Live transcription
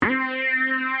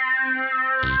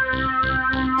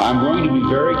I'm going to be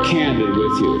very candid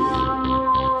with you.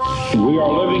 We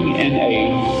are living in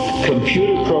a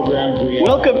computer-programmed reality.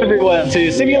 Welcome, everyone,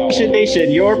 to Simulation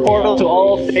Nation, your portal to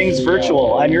all things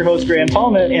virtual. I'm your host, Graham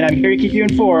Tallman, and I'm here to keep you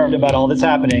informed about all that's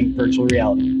happening in virtual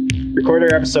reality.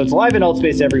 Record our episodes live in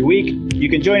Altspace every week. You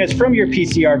can join us from your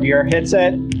PCR VR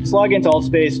headset. Just log into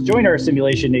Altspace, join our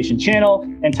Simulation Nation channel,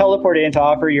 and teleport in to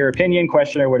offer your opinion,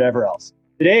 question, or whatever else.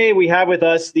 Today, we have with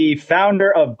us the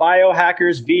founder of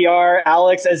Biohackers VR,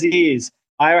 Alex Aziz.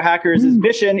 Biohackers'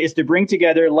 mission is to bring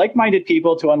together like-minded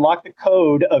people to unlock the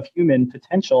code of human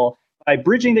potential by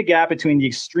bridging the gap between the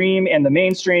extreme and the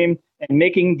mainstream and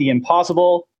making the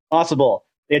impossible possible.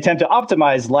 They attempt to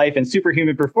optimize life and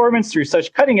superhuman performance through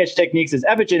such cutting-edge techniques as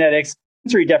epigenetics,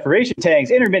 sensory deprivation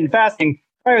tanks, intermittent fasting,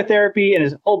 cryotherapy,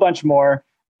 and a whole bunch more.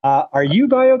 Are you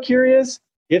bio-curious?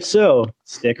 If so,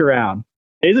 stick around.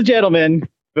 Ladies and gentlemen,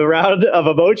 a round of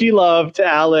emoji love to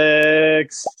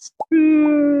Alex.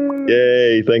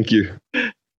 Yay, thank you.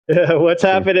 What's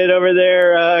happening over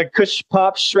there? Kush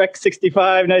Pop Shrek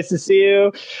 65, nice to see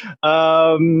you.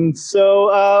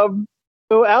 So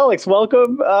Alex,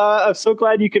 welcome. I'm so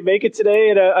glad you could make it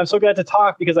today, and I'm so glad to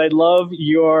talk because I love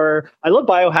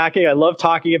biohacking. I love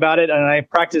talking about it, and I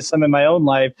practice some in my own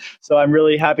life. So I'm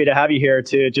really happy to have you here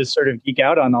to just sort of geek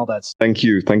out on all that stuff. Thank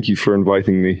you for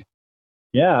inviting me.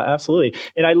 Yeah, absolutely.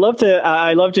 And I love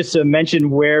just to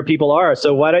mention where people are.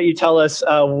 So why don't you tell us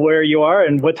where you are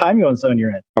and what time zone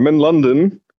you're in? I'm in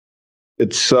London.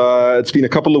 It's been a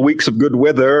couple of weeks of good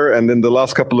weather, and then the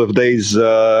last couple of days,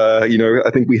 I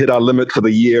think we hit our limit for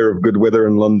the year of good weather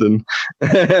in London.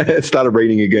 It started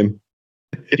raining again.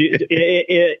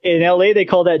 In LA, they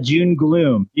call that June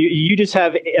gloom. You just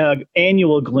have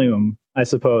annual gloom, I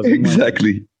suppose.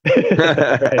 Exactly.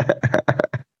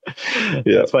 Yeah,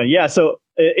 that's funny. Yeah, so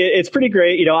it's pretty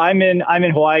great. You know, I'm in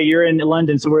Hawaii. You're in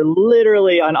London, so we're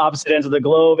literally on opposite ends of the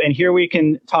globe, and here we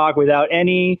can talk without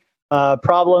any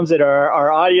problems that our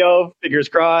audio, fingers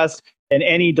crossed, and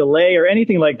any delay or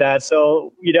anything like that.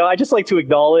 So, I just like to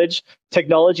acknowledge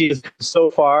technology is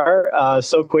so far,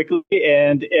 so quickly,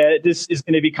 and this is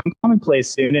going to become commonplace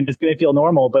soon, and it's going to feel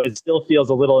normal, but it still feels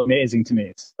a little amazing to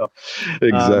me. So,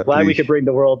 exactly. Glad we could bring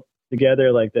the world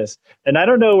together like this. And I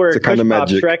don't know where Kush Pop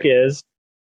Shrek is.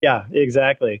 Yeah,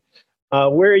 exactly.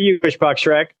 Where are you, Kush Pop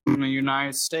Shrek? In the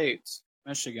United States,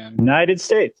 Michigan. United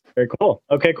States. Very cool.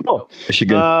 Okay, cool.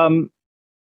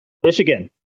 Michigan.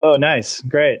 Oh, nice.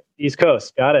 Great. East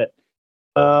Coast. Got it.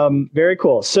 Very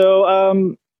cool.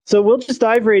 So we'll just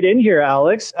dive right in here,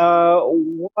 Alex.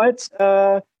 What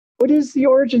is the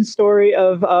origin story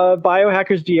of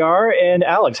Biohackers VR? And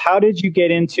Alex, how did you get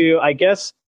into, I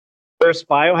guess, first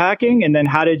biohacking, and then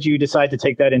how did you decide to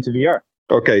take that into VR?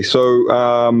 Okay, so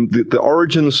the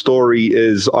origin story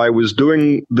is I was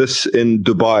doing this in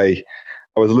Dubai.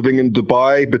 I was living in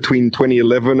Dubai between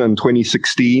 2011 and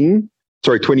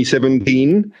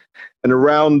 2017. And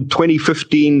around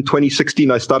 2015, 2016,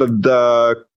 I started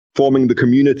forming the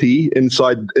community in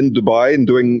Dubai and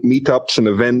doing meetups and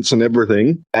events and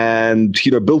everything. And,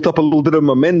 built up a little bit of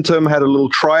momentum, had a little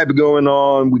tribe going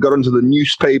on. We got into the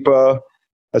newspaper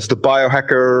as the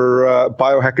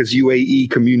Biohackers UAE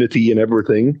community and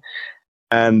everything.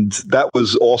 And that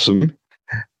was awesome.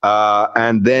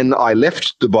 And then I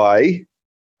left Dubai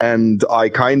and I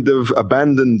kind of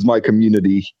abandoned my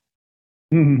community.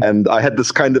 Mm-hmm. And I had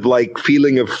this kind of like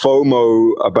feeling of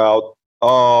FOMO about,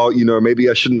 maybe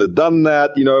I shouldn't have done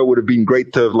that. It would have been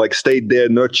great to have like stayed there,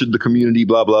 nurtured the community,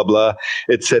 blah, blah, blah,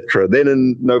 etc. Then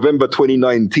in November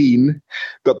 2019,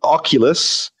 got the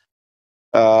Oculus.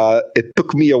 It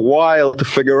took me a while to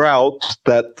figure out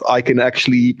that I can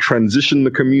actually transition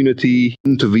the community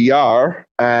into VR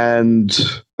and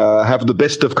have the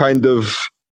best of kind of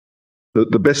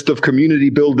the best of community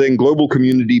building, global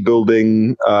community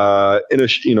building in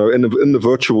the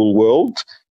virtual world,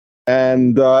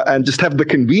 and just have the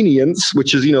convenience,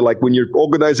 which is like when you're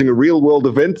organizing a real world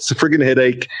event, it's a friggin'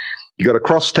 headache. You got to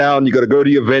cross town. You got to go to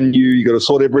your venue. You got to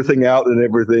sort everything out and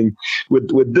everything.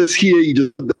 With this here, you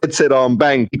just put the headset on,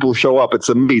 bang, people show up. It's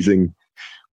amazing.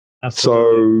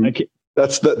 Absolutely. So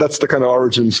that's the kind of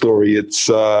origin story. It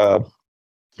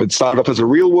started off as a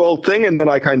real world thing, and then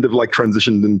I kind of like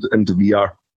transitioned into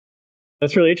VR.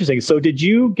 That's really interesting. So did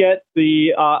you get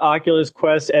the Oculus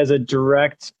Quest as a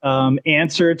direct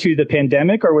answer to the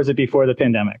pandemic, or was it before the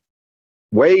pandemic?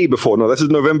 Way before. No, this is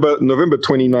November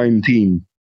 2019.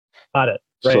 Got it.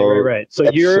 Right. So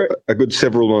you're a good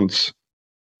several months.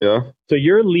 Yeah. So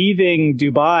you're leaving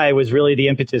Dubai was really the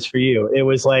impetus for you. It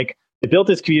was like, I built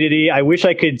this community. I wish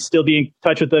I could still be in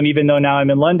touch with them, even though now I'm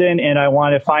in London, and I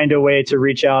want to find a way to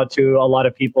reach out to a lot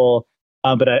of people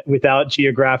but without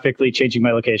geographically changing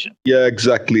my location. Yeah,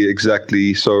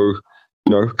 exactly. So,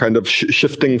 kind of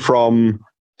shifting from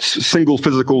single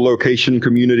physical location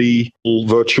community,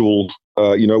 virtual,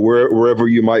 wherever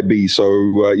you might be. So,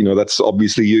 that's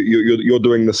obviously you're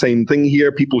doing the same thing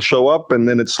here. People show up, and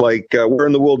then it's like, where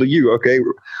in the world are you? Okay,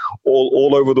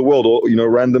 all over the world,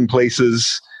 random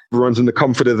places. Everyone's in the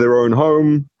comfort of their own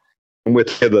home, and we're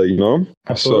together.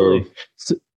 Absolutely.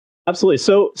 Absolutely.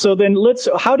 So then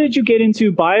how did you get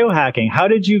into biohacking? How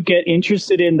did you get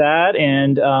interested in that?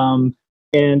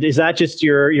 And is that just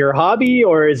your hobby,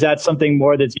 or is that something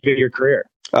more that's your career?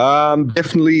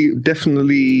 Definitely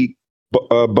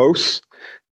both.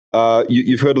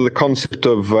 You've heard of the concept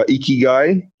of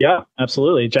Ikigai? Yeah,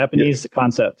 absolutely. Japanese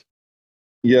concept.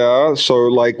 Yeah. So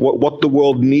like what the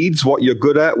world needs, what you're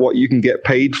good at, what you can get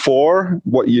paid for,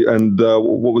 what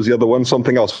was the other one?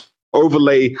 Something else.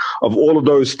 Overlay of all of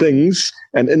those things,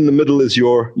 and in the middle is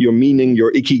your meaning,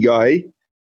 your ikigai.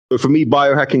 So for me,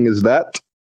 biohacking is that.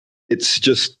 It's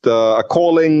just a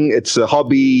calling, it's a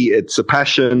hobby, it's a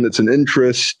passion, it's an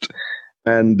interest,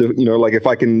 and like if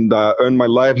I can earn my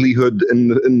livelihood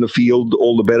in the field,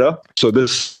 all the better. So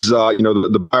this,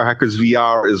 the Biohackers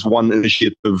VR is one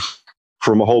initiative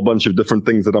from a whole bunch of different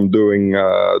things that I'm doing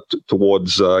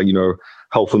towards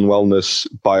health and wellness,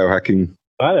 biohacking.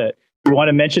 Got it. You want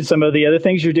to mention some of the other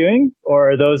things you're doing,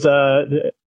 or are those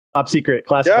top secret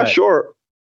classified? Yeah, sure.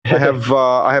 I have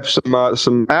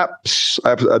some apps. I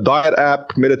have a diet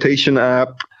app, meditation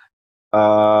app,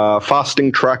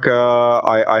 fasting tracker.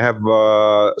 I have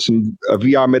a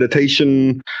VR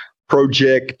meditation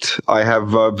project. I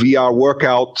have a VR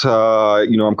workout.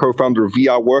 I'm co-founder of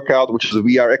VR Workout, which is a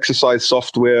VR exercise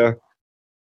software.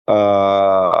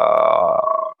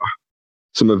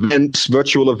 Some events,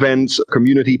 virtual events, a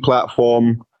community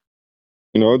platform.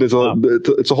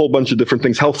 It's a whole bunch of different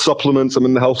things. Health supplements. I'm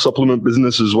in the health supplement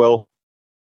business as well.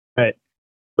 Right.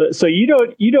 So you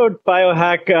don't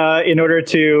biohack in order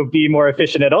to be more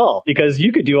efficient at all, because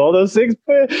you could do all those things,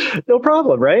 no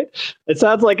problem, right? It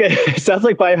sounds like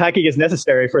biohacking is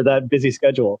necessary for that busy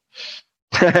schedule.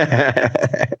 Yeah,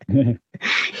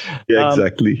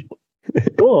 exactly.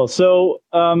 Cool. So,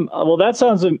 that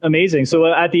sounds amazing.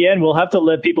 So at the end, we'll have to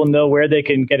let people know where they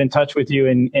can get in touch with you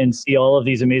and see all of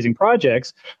these amazing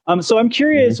projects. So I'm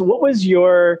curious, what was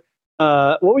your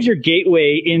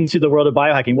gateway into the world of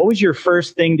biohacking? What was your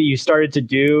first thing that you started to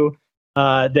do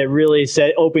that really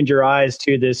opened your eyes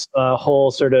to this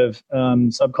whole sort of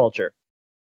subculture?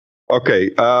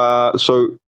 Okay.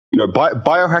 So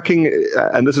biohacking,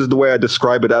 and this is the way I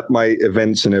describe it at my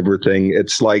events and everything.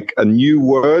 It's like a new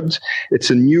word. It's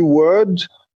a new word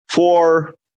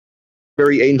for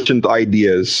very ancient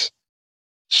ideas.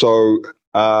 So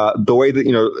the way that,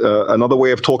 another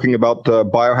way of talking about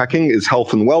biohacking is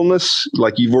health and wellness.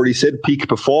 Like you've already said, peak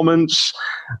performance.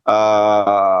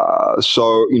 Or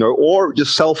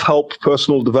just self-help,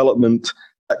 personal development,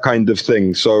 that kind of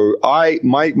thing. So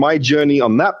my journey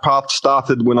on that path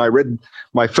started when I read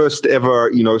my first ever,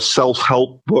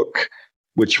 self-help book,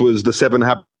 which was The 7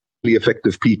 Happily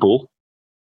Effective People.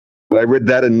 I read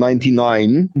that in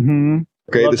 99. Mm-hmm.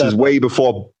 Okay, this is way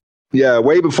before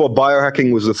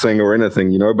biohacking was a thing or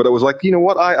anything, but I was like, you know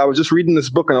what? I was just reading this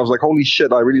book and I was like, holy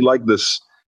shit, I really like this.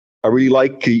 I really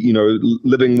like,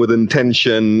 living with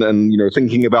intention and,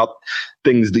 thinking about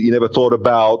things that you never thought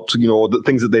about, or the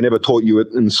things that they never taught you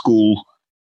in school,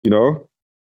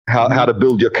 how to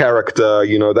build your character,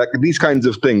 these kinds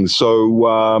of things.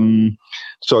 So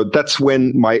that's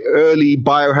when my early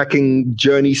biohacking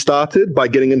journey started, by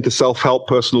getting into self-help,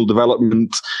 personal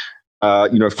development,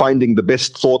 finding the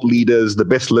best thought leaders, the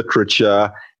best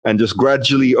literature, and just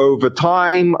gradually over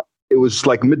time, it was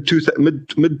like mid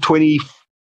 2014s,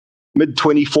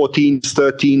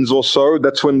 13s or so.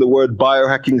 That's when the word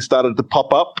biohacking started to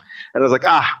pop up, and I was like,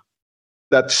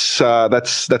 that's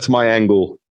my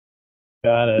angle.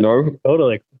 Got it.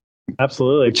 Totally,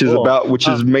 absolutely. Which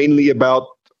is mainly about,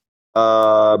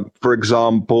 for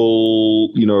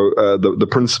example, the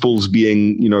principles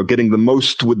being, getting the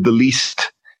most with the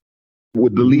least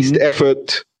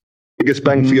effort, biggest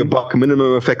bang for your buck,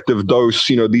 minimum effective dose.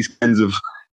 These kinds of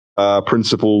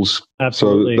principles.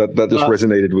 Absolutely. So that just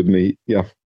resonated with me. Yeah.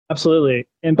 Absolutely.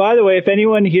 And by the way, if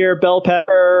anyone here, Bell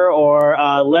Pepper or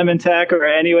Lemon Tech or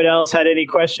anyone else had any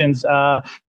questions,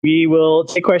 we will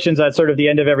take questions at sort of the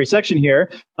end of every section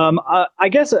here. I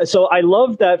guess, so I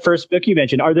love that first book you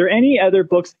mentioned. Are there any other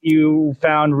books you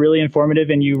found really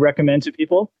informative and you recommend to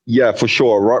people? Yeah, for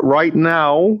sure. Right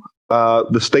now,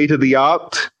 the state of the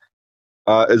art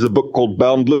is a book called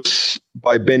Boundless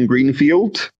by Ben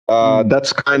Greenfield.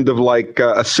 That's kind of like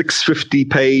a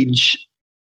 650-page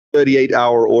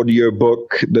 38-hour audio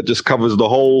book that just covers the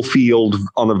whole field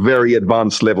on a very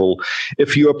advanced level.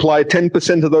 If you apply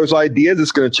 10% of those ideas,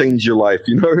 it's going to change your life,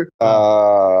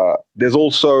 There's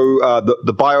also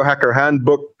the Biohacker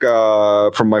Handbook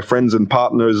from my friends and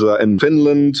partners in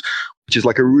Finland, which is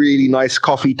like a really nice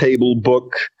coffee table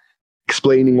book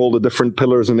explaining all the different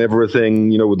pillars and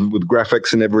everything, with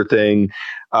graphics and everything.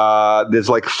 There's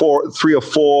like 3 or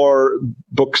 4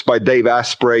 books by Dave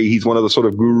Asprey. He's one of the sort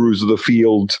of gurus of the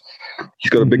field. He's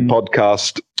got a big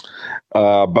podcast.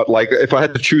 But like, if I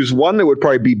had to choose one, it would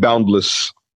probably be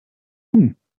Boundless.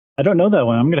 I don't know that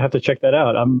one. I'm going to have to check that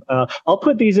out. I'll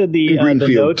put these in the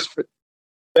notes.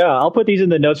 I'll put these in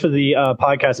the notes for the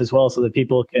podcast as well, so that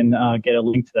people can get a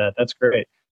link to that. That's great.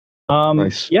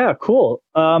 Nice. Yeah, cool.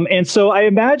 And so I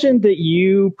imagine that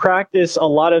you practice a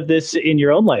lot of this in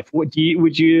your own life. Would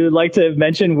you like to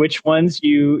mention which ones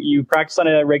you practice on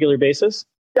a regular basis?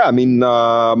 Yeah, I mean,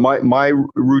 my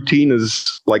routine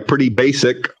is like pretty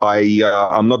basic.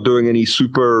 I'm not doing any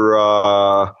super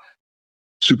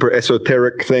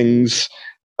esoteric things,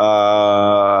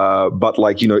 but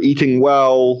like eating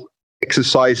well,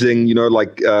 exercising,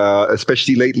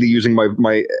 especially lately using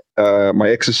my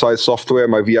exercise software,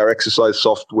 my VR exercise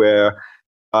software,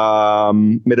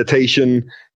 meditation.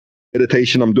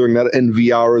 I'm doing that in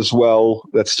VR as well.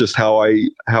 That's just how I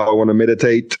want to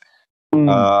meditate.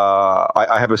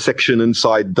 I have a section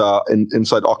inside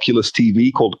Oculus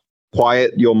TV called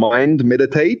Quiet Your Mind,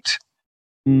 Meditate.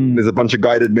 There's a bunch of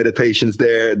guided meditations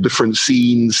there, different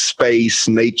scenes, space,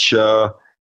 nature,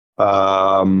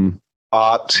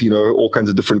 art, all kinds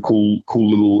of different cool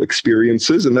little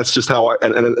experiences. And that's just how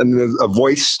and there's a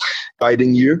voice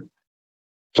guiding you.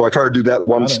 So I try to do that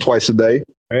twice a day.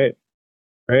 Great.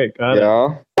 Got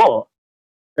it. Cool.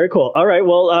 Very cool. All right.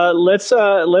 Well, let's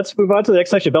move on to the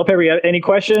next section. Bell Pepper, you have any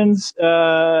questions?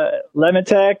 Lemon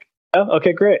Tech? Oh,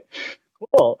 okay, great.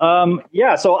 Cool.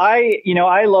 So I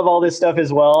love all this stuff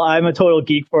as well. I'm a total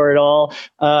geek for it all.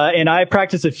 And I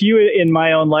practice a few in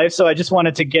my own life. So I just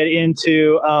wanted to get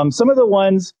into some of the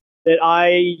ones that I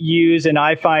use and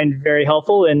I find very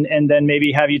helpful, and then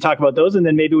maybe have you talk about those, and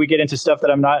then maybe we get into stuff that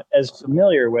I'm not as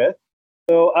familiar with.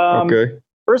 So okay.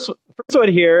 First one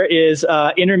here is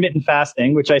intermittent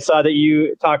fasting, which I saw that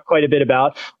you talked quite a bit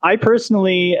about. I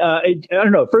personally, I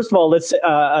don't know. First of all, let's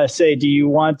say, do you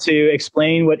want to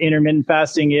explain what intermittent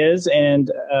fasting is and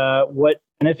what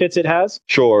benefits it has?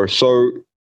 Sure. So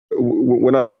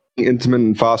when I'm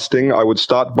intermittent fasting, I would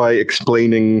start by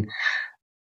explaining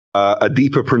a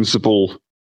deeper principle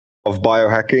of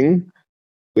biohacking,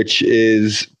 which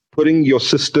is putting your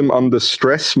system under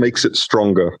stress makes it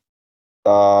stronger.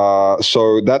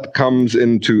 So that comes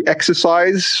into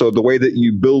exercise. So the way that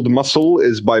you build muscle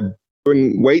is by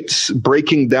doing weights,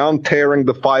 breaking down, tearing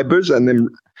the fibers, and then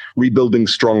rebuilding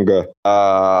stronger.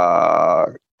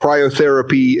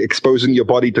 Cryotherapy, exposing your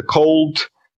body to cold,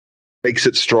 makes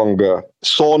it stronger.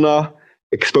 Sauna,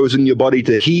 exposing your body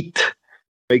to heat,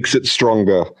 makes it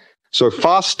stronger. So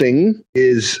fasting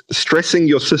is stressing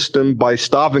your system by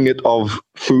starving it of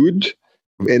food,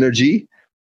 of energy,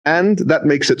 and that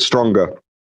makes it stronger.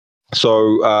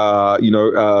 So,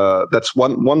 that's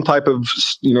one type of,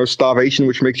 starvation,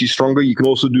 which makes you stronger. You can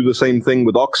also do the same thing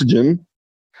with oxygen,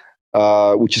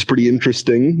 which is pretty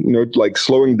interesting, like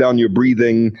slowing down your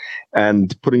breathing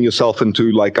and putting yourself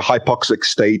into like a hypoxic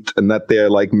state, and that there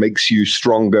like makes you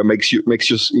stronger, makes your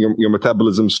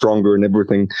metabolism stronger and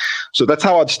everything. So that's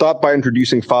how I'd start, by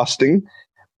introducing fasting.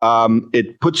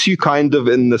 It puts you kind of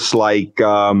in this like,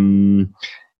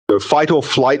 fight or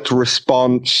flight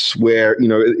response where,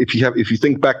 if you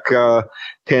think back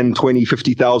 10, 20,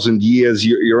 50,000 years,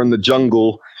 you're in the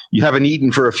jungle, you haven't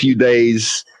eaten for a few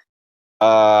days,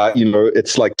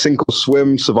 it's like sink or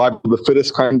swim, survival of the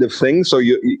fittest kind of thing. So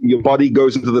your body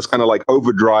goes into this kind of like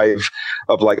overdrive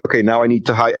of like, okay, now I need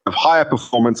to have higher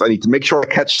performance. I need to make sure I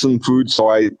catch some food so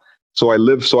I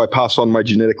live, so I pass on my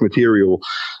genetic material.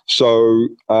 So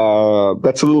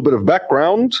that's a little bit of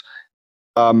background.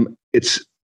 It's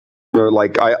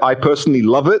I personally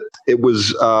love it. It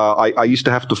was I used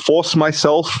to have to force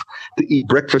myself to eat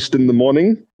breakfast in the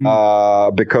morning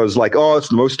because it's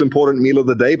the most important meal of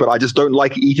the day, but I just don't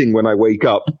like eating when I wake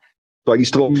up. So I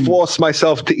used to force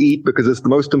myself to eat because it's the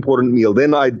most important meal.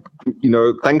 Then I,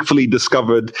 thankfully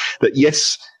discovered that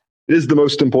yes, it is the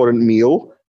most important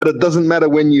meal, but it doesn't matter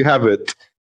when you have it.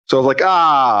 So I was like,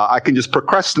 I can just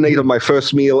procrastinate on my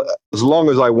first meal as long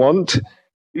as I want.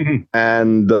 Mm-hmm.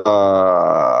 And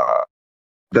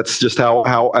that's just how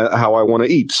I want to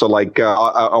eat. So like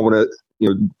I want to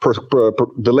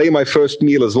delay my first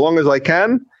meal as long as I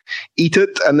can, eat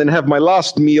it, and then have my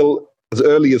last meal as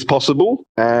early as possible,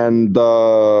 and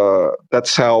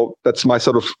that's my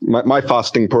sort of my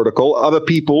fasting protocol. Other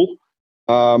people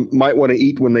might want to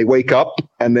eat when they wake up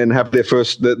and then have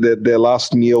their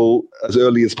last meal as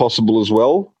early as possible as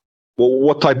well. Well,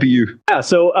 what type are you? Yeah,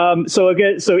 so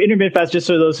intermittent fast, just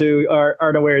so those who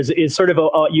aren't aware, is sort of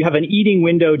you have an eating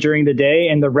window during the day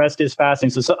and the rest is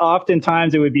fasting. So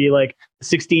oftentimes it would be like a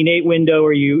 16-8 window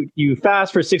where you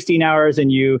fast for 16 hours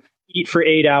and you eat for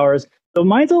 8 hours. So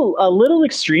mine's a little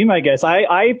extreme, I guess.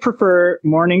 I prefer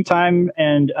morning time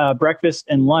and breakfast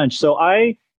and lunch. So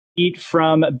I eat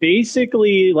from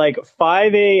basically like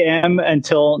 5 a.m.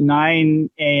 until 9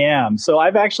 a.m. So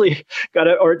I've actually got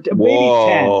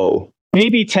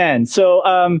maybe 10. So,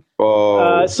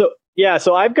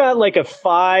 so I've got like a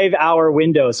 5-hour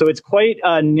window. So it's quite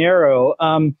narrow.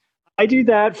 I do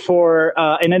that for,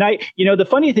 and then the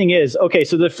funny thing is, okay,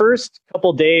 so the first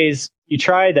couple days you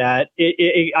try that,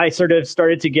 I sort of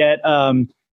started to get, hunger,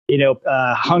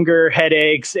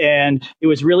 headaches, and it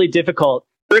was really difficult.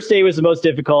 First day was the most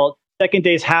difficult. Second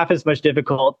day is half as much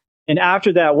difficult. And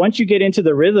after that, once you get into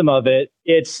the rhythm of it,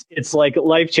 it's like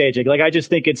life-changing. Like, I just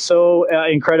think it's so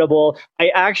incredible. I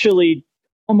actually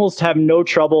almost have no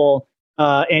trouble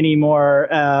anymore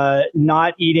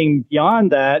not eating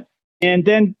beyond that. And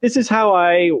then this is how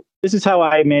I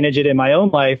manage it in my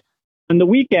own life. On the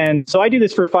weekend, so I do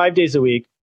this for 5 days a week.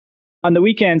 On the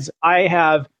weekends, I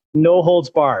have no holds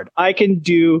barred. I can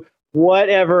do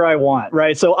whatever I want,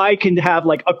 right? So I can have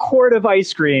like a quart of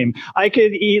ice cream. I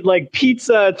could eat like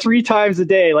pizza 3 times a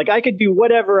day. Like, I could do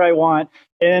whatever I want.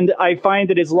 And I find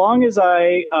that as long as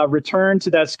I return to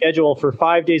that schedule for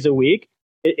 5 days a week,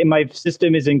 my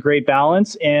system is in great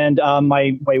balance, and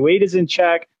my weight is in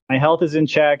check. My health is in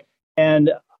check.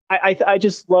 And I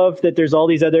just love that there's all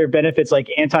these other benefits like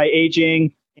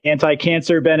anti-aging,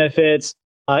 anti-cancer benefits.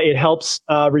 It helps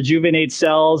rejuvenate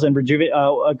cells and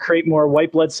create more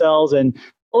white blood cells and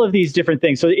all of these different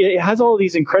things. So it has all of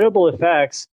these incredible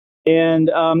effects. And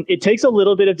it takes a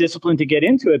little bit of discipline to get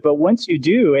into it. But once you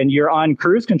do and you're on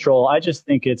cruise control, I just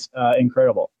think it's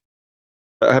incredible.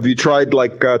 Have you tried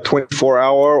like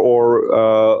 24-hour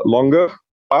or longer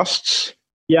fasts?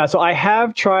 Yeah, so I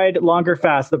have tried longer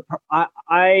fasts.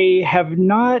 I have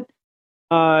not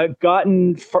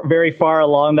gotten very far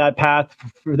along that path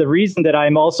for the reason that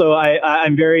I'm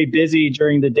very busy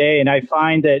during the day, and I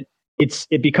find that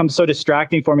it becomes so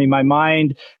distracting for me. My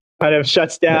mind kind of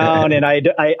shuts down, and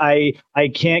I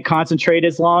can't concentrate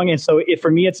as long, and so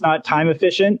for me it's not time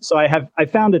efficient. So I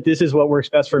found that this is what works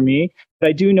best for me.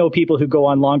 But I do know people who go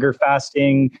on longer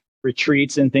fasting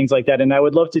retreats and things like that, and I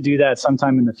would love to do that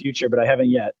sometime in the future, but I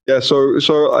haven't yet. Yeah, so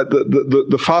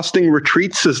the fasting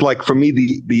retreats is like, for me,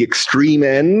 the extreme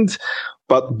end,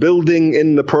 but building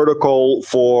in the protocol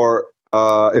for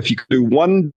if you could do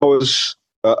 1 dose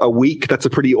a week, that's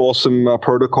a pretty awesome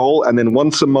protocol, and then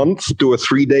once a month do a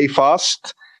 3-day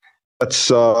fast. That's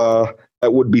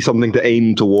that would be something to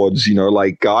aim towards.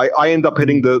 Like I end up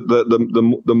hitting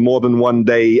the more than 1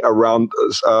 day around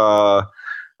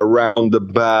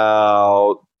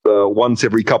about once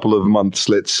every couple of months,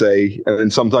 let's say, and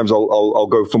then sometimes I'll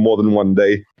go for more than 1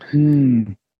 day.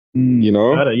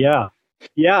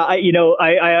 Yeah.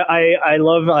 I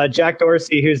love Jack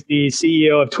Dorsey, who's the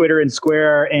CEO of Twitter and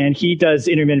Square, and he does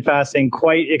intermittent fasting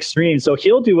quite extreme. So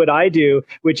he'll do what I do,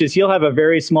 which is he'll have a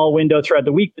very small window throughout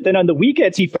the week, but then on the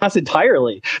weekends he fasts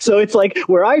entirely. So it's like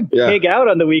where I pig out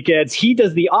on the weekends, he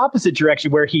does the opposite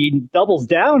direction where he doubles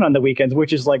down on the weekends,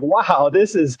 which is like, wow,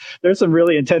 there's some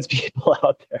really intense people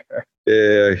out there.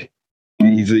 Yeah,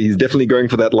 he's definitely going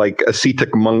for that like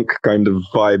ascetic monk kind of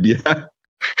vibe. Yeah.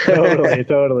 Totally.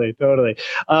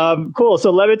 Cool.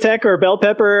 So Levitech or Bell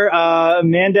Pepper,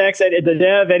 Mandex, the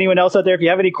Dev, anyone else out there, if you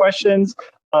have any questions,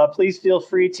 please feel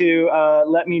free to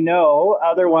let me know.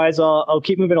 Otherwise, I'll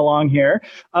keep moving along here.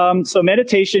 So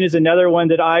meditation is another one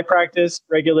that I practice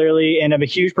regularly and I'm a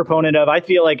huge proponent of. I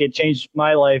feel like it changed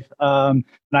my life when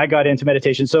I got into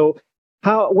meditation. So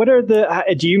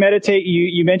do you meditate?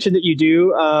 You mentioned that you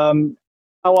do.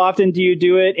 How often do you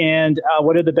do it, and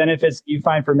what are the benefits you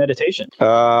find for meditation?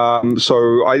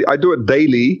 So I do it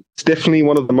daily. It's definitely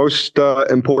one of the most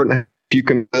important you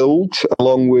can build,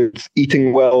 along with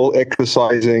eating well,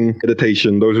 exercising,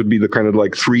 meditation. Those would be the kind of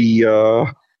like three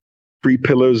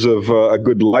pillars of a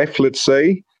good life, let's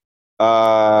say.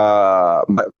 The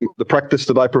practice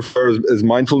that I prefer is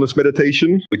mindfulness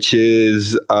meditation, which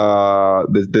is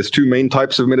there's 2 main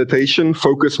types of meditation: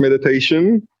 focus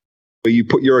meditation, where you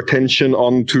put your attention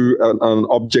onto an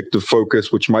object of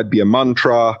focus, which might be a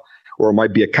mantra, or it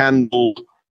might be a candle,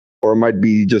 or it might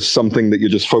be just something that you're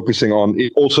just focusing on.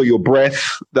 Also, your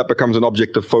breath, that becomes an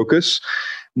object of focus.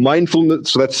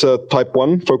 Mindfulness, so that's type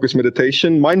 1, focus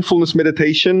meditation. Mindfulness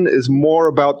meditation is more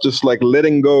about just like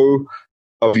letting go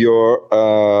of your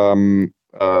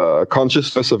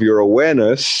consciousness, of your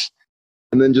awareness,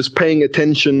 and then just paying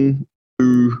attention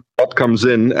to what comes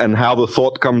in and how the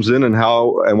thought comes in and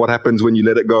what happens when you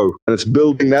let it go. And it's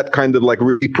building that kind of like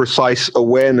really precise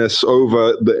awareness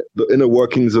over the inner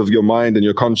workings of your mind and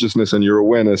your consciousness and your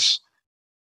awareness.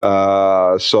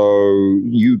 So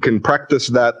you can practice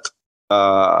that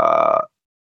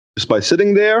just by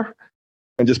sitting there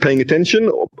and just paying attention,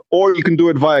 or you can do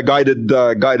it via guided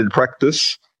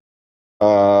practice,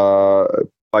 by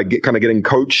kind of getting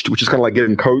coached, which is kind of like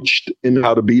getting coached in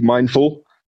how to be mindful,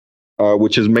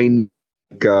 which is main,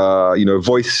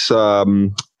 voice, a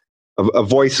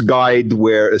voice guide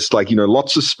where it's like,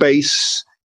 lots of space,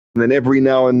 and then every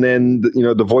now and then,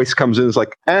 the voice comes in. It's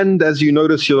like, and as you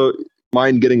notice your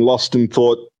mind getting lost in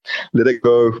thought, let it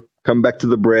go. Come back to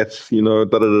the breath, da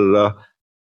da da da.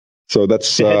 So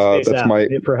that's my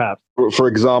perhaps. For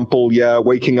example,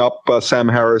 waking up, Sam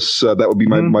Harris. That would be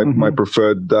my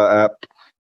preferred app.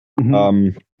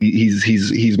 Mm-hmm.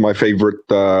 He's my favorite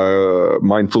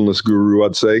mindfulness guru,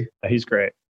 I'd say. He's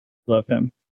great. Love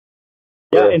him.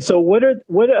 Yeah, and so what are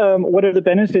the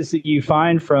benefits that you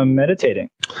find from meditating?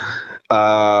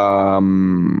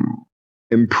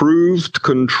 Improved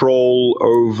control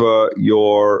over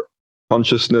your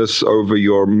consciousness, over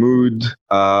your mood.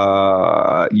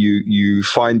 You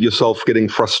find yourself getting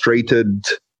frustrated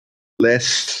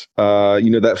less.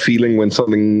 That feeling when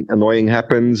something annoying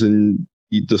happens and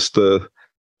you just the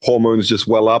hormones just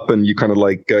well up and you kind of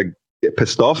like get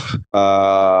pissed off.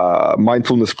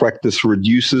 Mindfulness practice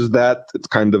reduces that. It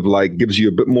kind of like gives you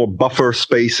a bit more buffer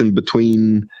space in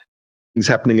between things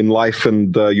happening in life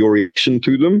and your reaction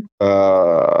to them.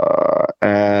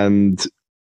 And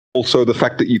also the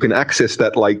fact that you can access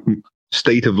that like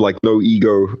state of like no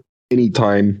ego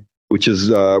anytime, which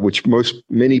is which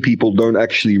many people don't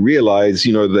actually realize.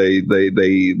 They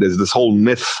there's this whole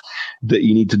myth that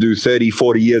you need to do 30,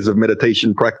 40 years of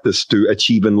meditation practice to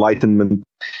achieve enlightenment.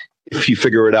 If you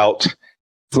figure it out,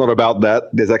 it's not about that.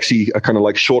 There's actually a kind of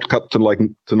like shortcut to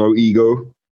no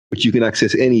ego, which you can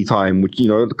access anytime, which,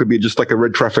 it could be just like a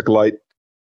red traffic light.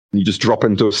 And you just drop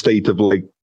into a state of like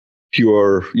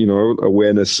pure,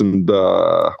 awareness and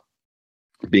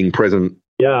being present.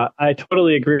 Yeah, I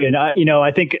totally agree. And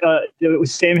I think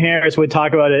Sam Harris would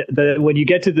talk about it. When you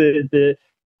get to the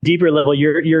deeper level,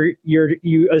 you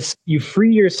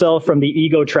free yourself from the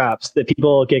ego traps that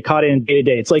people get caught in day to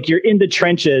day. It's like you're in the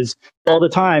trenches all the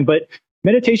time, but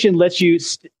meditation lets you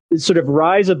sort of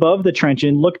rise above the trench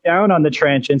and look down on the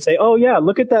trench and say, oh yeah,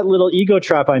 look at that little ego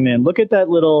trap I'm in. Look at that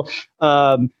little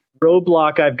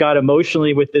roadblock I've got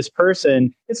emotionally with this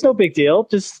person. It's no big deal.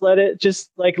 Just look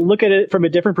at it from a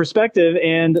different perspective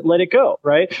and let it go.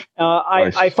 Right.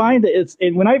 Nice. I find that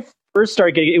when I first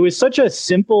started getting it, was such a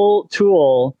simple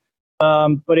tool,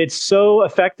 but it's so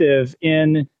effective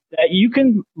in that you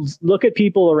can look at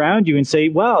people around you and say,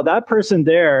 wow, that person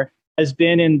there has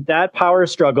been in that power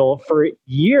struggle for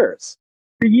years.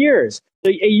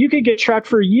 You could get trapped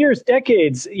for years,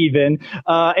 decades even.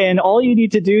 And all you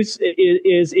need to do is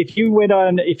if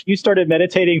you started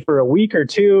meditating for a week or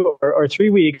 2 or 3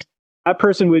 weeks, that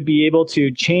person would be able to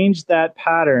change that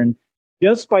pattern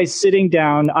just by sitting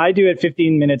down. I do it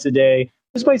 15 minutes a day.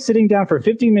 Just by sitting down for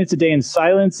 15 minutes a day and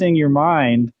silencing your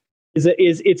mind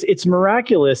it's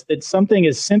miraculous that something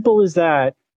as simple as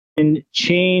that can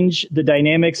change the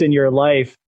dynamics in your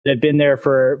life that have been there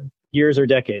for years or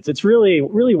decades. It's really,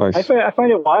 really, nice. I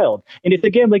find it wild. And it's,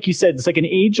 again, like you said, it's like an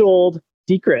age-old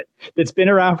secret that's been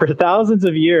around for thousands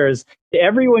of years.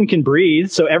 Everyone can breathe,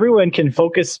 so everyone can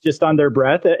focus just on their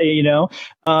breath, and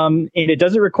it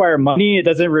doesn't require money. It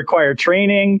doesn't require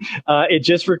training. It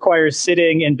just requires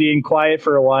sitting and being quiet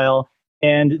for a while.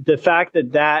 And the fact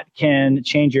that can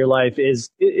change your life is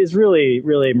really,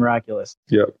 really miraculous.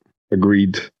 Yep,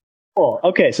 agreed. Cool.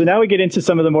 Okay, so now we get into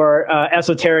some of the more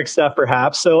esoteric stuff,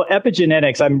 perhaps. So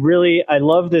epigenetics, I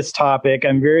love this topic.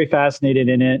 I'm very fascinated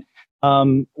in it.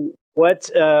 What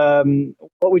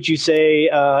would you say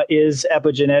is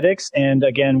epigenetics? And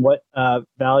again, what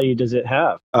value does it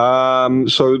have?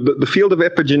 So the field of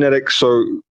epigenetics,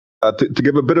 to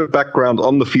give a bit of background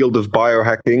on the field of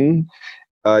biohacking,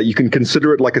 you can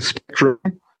consider it like a spectrum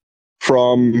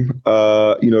from,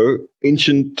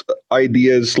 ancient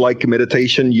ideas like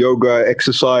meditation, yoga,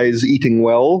 exercise, eating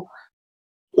well,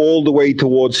 all the way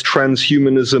towards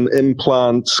transhumanism,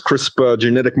 implants, CRISPR,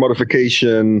 genetic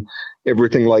modification,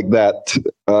 everything like that.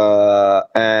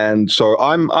 And so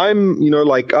I'm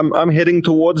heading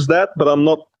towards that, but I'm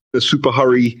not in a super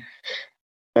hurry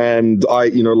And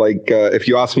if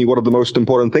you ask me what are the most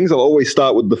important things, I'll always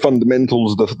start with the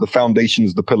fundamentals, the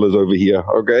foundations, the pillars over here.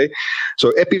 Okay.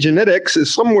 So epigenetics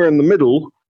is somewhere in the middle,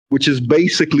 which is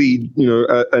basically,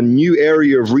 a new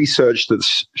area of research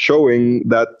that's showing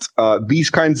that these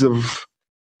kinds of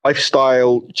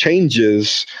lifestyle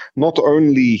changes not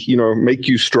only, make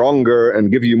you stronger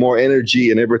and give you more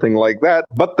energy and everything like that,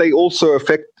 but they also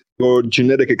affect your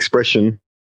genetic expression,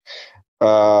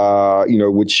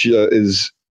 which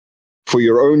is for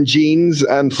your own genes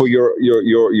and for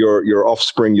your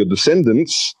offspring, your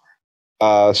descendants.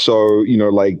 It's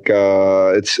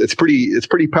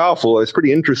pretty powerful. It's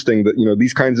pretty interesting that,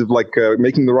 these kinds of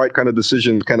making the right kind of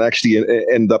decisions can actually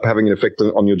end up having an effect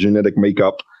on your genetic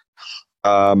makeup.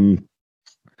 So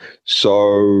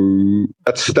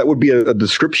that would be a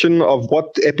description of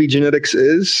what epigenetics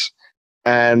is.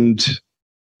 And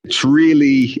it's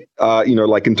really,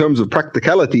 in terms of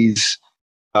practicalities,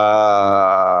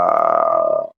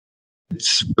 I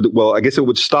guess it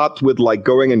would start with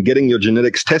going and getting your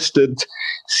genetics tested,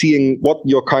 seeing what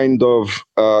your kind of,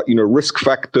 risk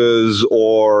factors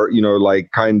or,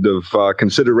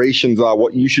 considerations are,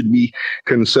 what you should be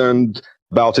concerned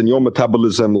about in your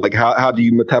metabolism. Like how do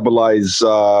you metabolize,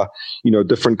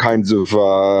 different kinds of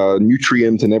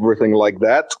nutrients and everything like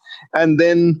that. And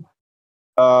then,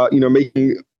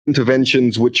 making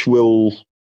interventions which will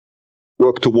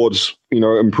work towards,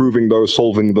 improving those,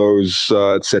 solving those,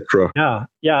 etc.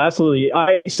 Yeah, absolutely.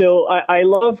 I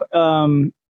love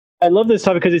this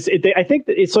topic because I think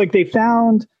that it's like they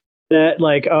found that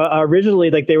originally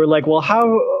they were like, well,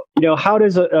 how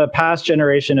does a past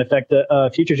generation affect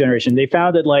a future generation? They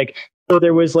found that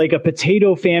there was a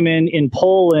potato famine in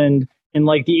Poland in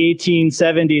the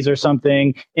 1870s or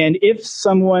something, and if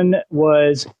someone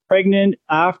was pregnant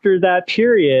after that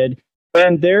period,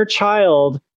 then their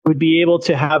child would be able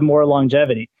to have more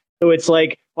longevity. So it's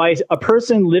by a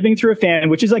person living through a famine,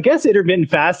 which is, I guess, intermittent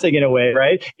fasting in a way,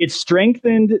 right? It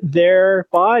strengthened their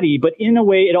body, but in a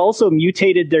way, it also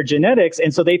mutated their genetics.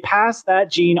 And so they passed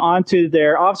that gene onto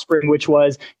their offspring, which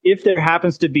was, if there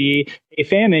happens to be a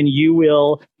famine, you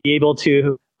will be able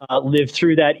to live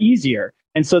through that easier.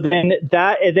 And so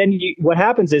what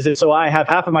happens is so I have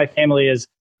half of my family is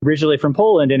originally from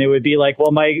Poland, and it would be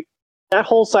that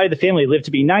whole side of the family lived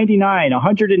to be 99,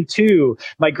 102.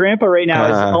 My grandpa right now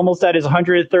is almost at his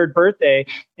 103rd birthday.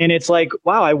 And it's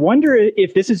wow, I wonder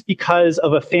if this is because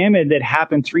of a famine that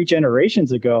happened 3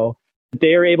 generations ago.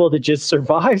 They are able to just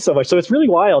survive so much. So it's really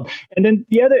wild. And then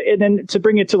to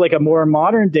bring it to a more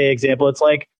modern day example, it's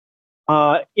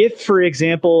if, for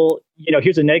example,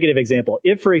 here's a negative example.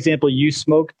 If, for example, you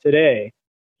smoke today,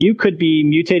 you could be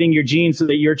mutating your genes so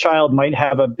that your child might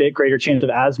have a bit greater chance of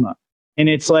asthma. And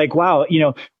it's wow,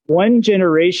 one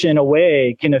generation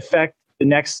away can affect the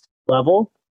next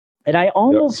level. And I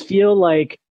almost feel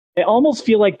like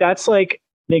that's an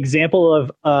example of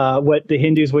what the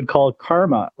Hindus would call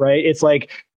karma, right? It's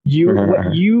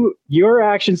your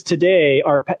actions today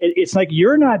it's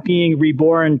you're not being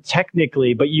reborn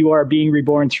technically, but you are being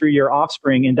reborn through your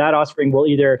offspring, and that offspring will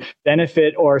either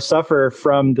benefit or suffer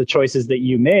from the choices that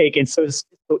you make. And so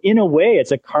in a way,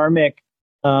 it's a karmic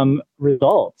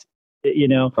result.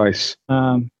 Nice.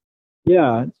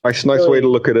 Yeah. Nice way to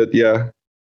look at it. Yeah.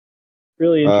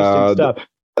 Really interesting stuff.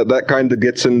 That kind of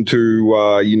gets into,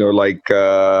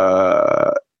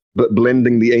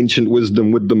 blending the ancient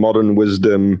wisdom with the modern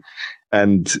wisdom.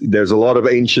 And there's a lot of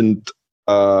ancient,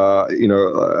 a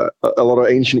lot of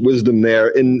ancient wisdom there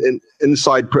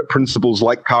inside principles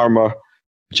like karma,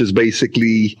 which is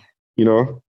basically,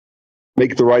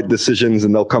 make the right decisions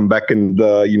and they'll come back and,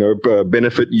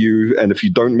 benefit you. And if you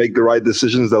don't make the right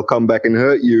decisions, they'll come back and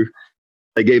hurt you.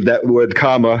 They gave that word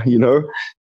karma,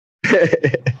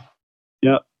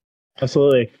 Yeah,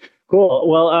 absolutely. Cool.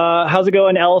 Well, how's it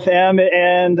going, LFM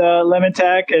and Lemon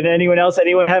Tech and anyone else?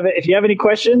 If you have any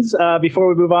questions before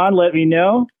we move on, let me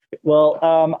know. Well,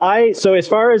 so as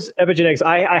far as epigenetics,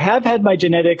 I have had my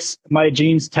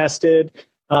genes tested.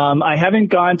 I haven't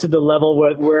gone to the level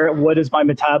where what is my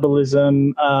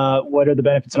metabolism, what are the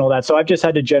benefits and all that. So I've just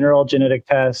had a general genetic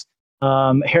test.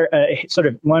 One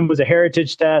was a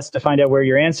heritage test to find out where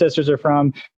your ancestors are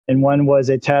from, and one was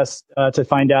a test to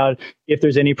find out if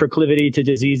there's any proclivity to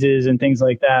diseases and things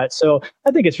like that. So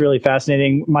I think it's really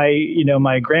fascinating.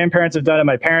 My grandparents have done it,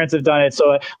 my parents have done it,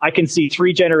 so I can see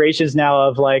 3 generations now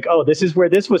of this is where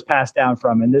this was passed down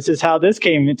from, and this is how this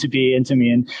came into me.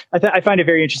 And I find it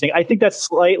very interesting. I think that's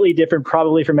slightly different,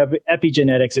 probably from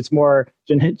epigenetics. It's more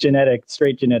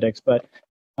straight genetics, but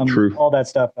all that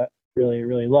stuff I really,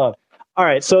 really love. All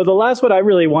right. So the last one I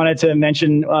really wanted to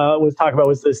mention was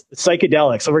the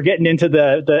psychedelics. So we're getting into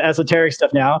the esoteric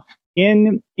stuff now.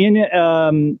 in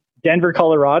Denver,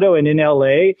 Colorado, and in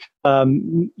LA,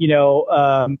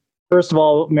 first of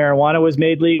all, marijuana was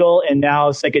made legal, and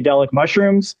now psychedelic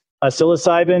mushrooms,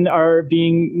 psilocybin, are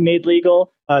being made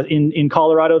legal. In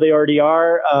Colorado, they already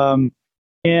are.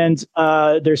 And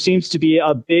there seems to be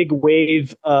a big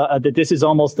wave that this is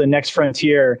almost the next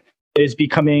frontier that is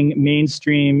becoming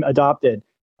mainstream adopted.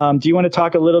 Do you want to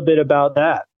talk a little bit about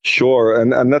that? Sure.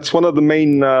 And that's one of the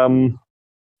main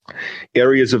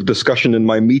areas of discussion in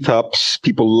my meetups.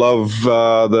 People love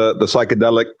the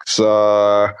psychedelics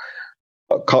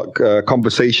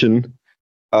conversation.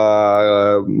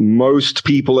 Most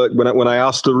people, when I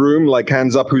ask the room, like,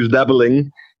 hands up who's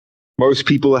dabbling, most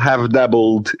people have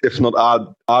dabbled, if not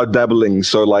are dabbling.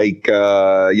 So like,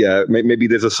 maybe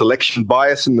there's a selection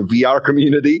bias in the VR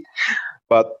community,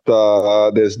 but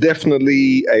there's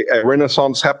definitely a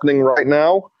renaissance happening right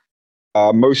now.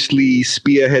 Mostly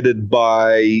spearheaded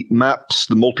by MAPS,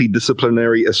 the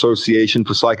Multidisciplinary Association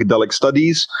for Psychedelic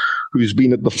Studies, who's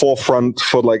been at the forefront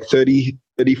for like 30,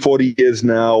 40 years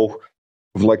now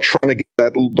of like trying to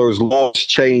get those laws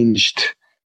changed,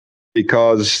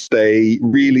 because they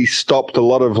really stopped a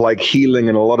lot of like healing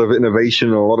and a lot of innovation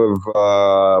and a lot of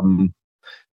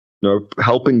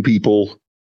helping people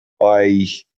by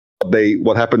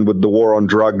what happened with the war on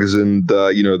drugs and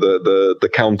the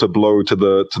counter blow to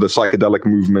the psychedelic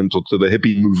movement or to the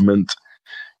hippie movement.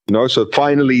 So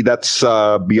finally that's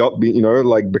beyond,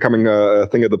 like becoming a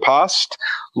thing of the past.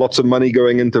 Lots of money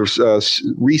going into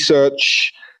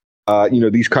research.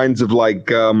 These kinds of like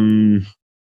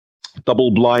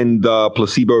double-blind,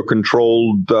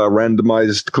 placebo-controlled,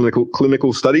 randomized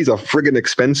clinical studies are friggin'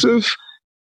 expensive,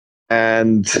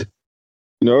 and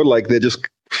like they're just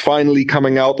finally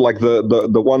coming out. Like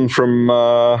the one from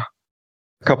a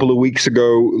couple of weeks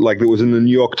ago, like that was in the New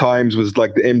York Times, was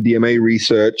like the MDMA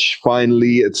research.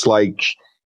 Finally, it's like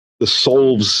the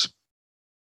solves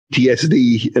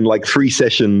PTSD in like 3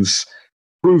 sessions,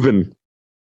 proven.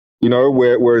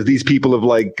 Whereas these people have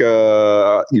like,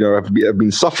 have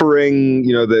been suffering,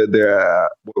 they're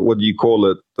what do you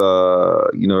call it?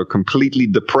 Completely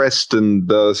depressed and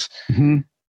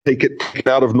take it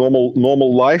out of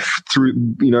normal life through,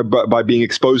 by being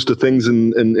exposed to things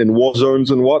in war zones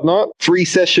and whatnot. 3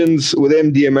 sessions with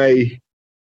MDMA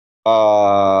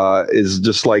is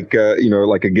just like,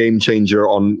 like a game changer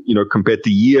on, compared to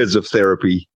years of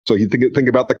therapy. So you think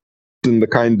about the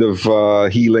kind of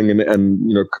healing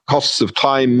and costs of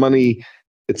time, money,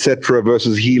 etc.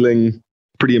 versus healing.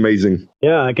 Pretty amazing.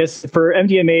 Yeah, I guess for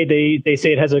MDMA, they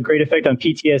say it has a great effect on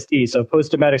PTSD, so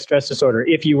post-traumatic stress disorder.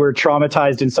 If you were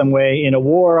traumatized in some way in a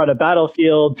war, on a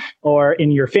battlefield, or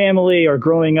in your family, or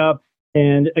growing up.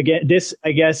 And again, this,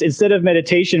 I guess, instead of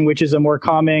meditation, which is a more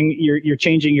calming, you're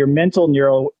changing your mental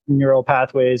neural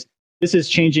pathways. This is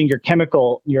changing your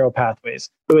chemical neural pathways.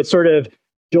 So it sort of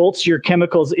jolts your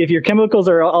chemicals. If your chemicals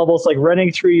are almost like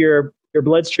running through your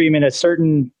bloodstream in a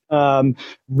certain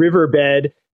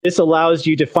riverbed, this allows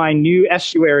you to find new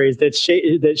estuaries that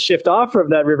shift off from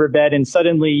that riverbed, and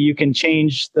suddenly you can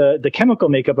change the chemical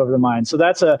makeup of the mind. So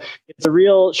it's a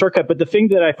real shortcut. But the thing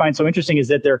that I find so interesting is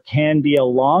that there can be a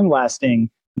long-lasting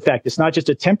effect. It's not just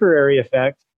a temporary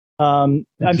effect. I'm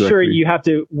sure you have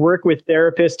to work with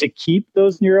therapists to keep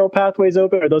those neural pathways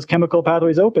open, or those chemical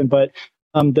pathways open. But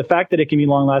the fact that it can be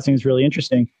long-lasting is really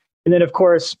interesting. And then, of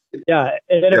course,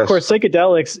 of course,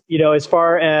 psychedelics, as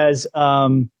far as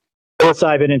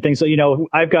psilocybin and things. So,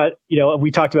 I've got,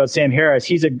 we talked about Sam Harris.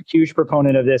 He's a huge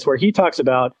proponent of this, where he talks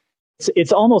about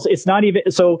it's not even,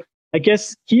 so I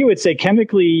guess he would say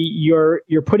chemically you're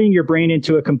putting your brain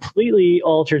into a completely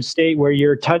altered state where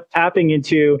you're tapping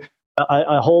into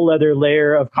a whole other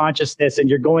layer of consciousness, and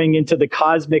you're going into the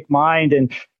cosmic mind,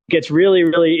 and gets really,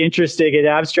 really interesting and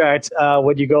abstract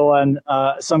when you go on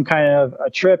some kind of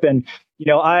a trip. And,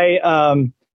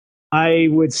 I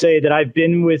would say that I've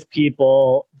been with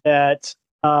people that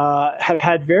have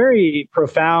had very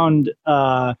profound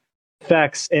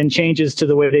effects and changes to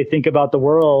the way they think about the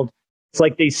world. It's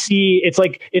like it's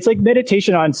like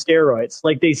meditation on steroids.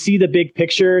 Like they see the big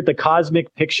picture, the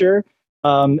cosmic picture,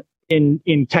 in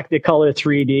Technicolor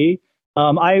 3D.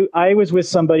 I was with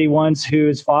somebody once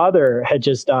whose father had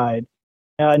just died,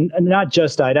 and not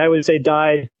just died. I would say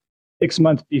died 6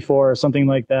 months before, or something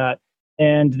like that.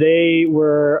 And they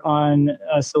were on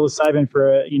psilocybin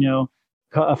for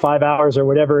 5 hours or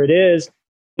whatever it is.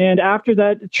 And after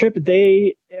that trip,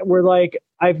 they were like,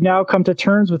 "I've now come to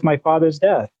terms with my father's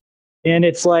death." And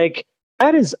it's like,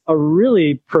 that is a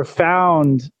really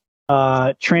profound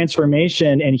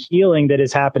transformation and healing that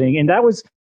is happening. And that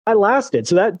lasted.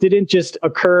 So that didn't just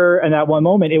occur in that one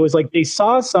moment. It was like they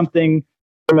saw something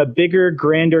from a bigger,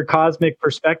 grander cosmic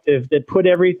perspective that put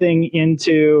everything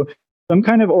into some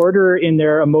kind of order in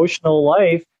their emotional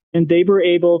life. And they were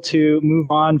able to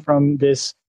move on from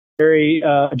this very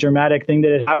dramatic thing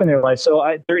that had happened in their life.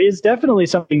 So there is definitely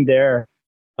something there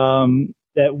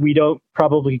that we don't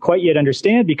probably quite yet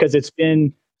understand, because it's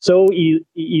been so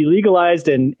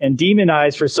illegalized and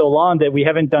demonized for so long that we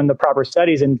haven't done the proper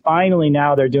studies. And finally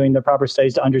now they're doing the proper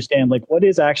studies to understand like what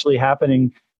is actually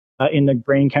happening in the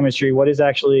brain chemistry, what is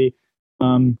actually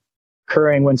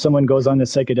occurring when someone goes on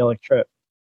this psychedelic trip.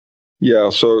 Yeah,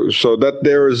 so that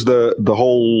there is the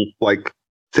whole like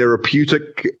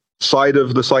therapeutic side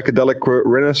of the psychedelic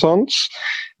renaissance.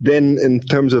 Then in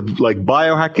terms of like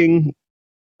biohacking,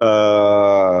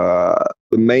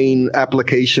 the main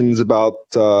applications about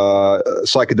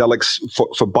psychedelics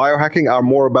for biohacking are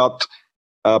more about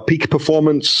peak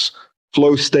performance,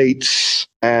 flow states,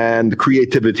 and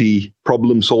creativity,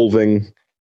 problem solving,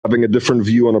 having a different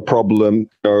view on a problem,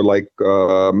 like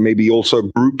maybe also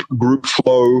group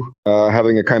flow,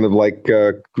 having a kind of like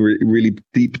really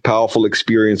deep, powerful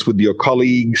experience with your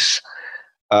colleagues.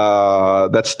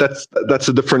 That's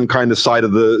a different kind of side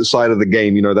of the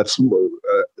game. That's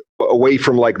away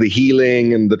from like the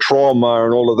healing and the trauma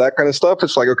and all of that kind of stuff.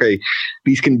 It's like, okay,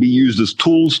 these can be used as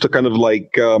tools to kind of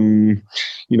like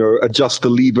adjust the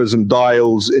levers and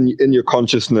dials in your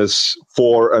consciousness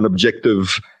for an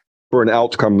objective, for an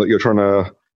outcome that you're trying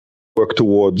to work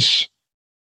towards.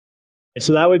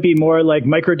 So that would be more like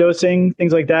microdosing,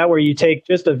 things like that, where you take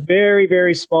just a very,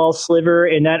 very small sliver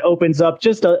and that opens up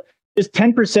just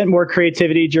 10% more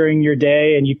creativity during your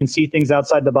day, and you can see things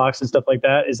outside the box and stuff like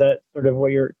that. Is that sort of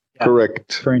what you're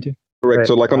referring to? Correct. Right.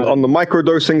 So like on the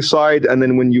microdosing side, and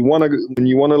then when you want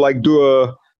to like do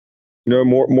a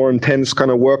more intense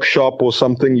kind of workshop or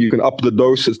something, you can up the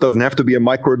dose. It doesn't have to be a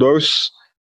microdose.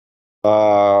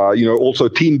 Also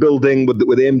team building with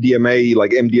MDMA,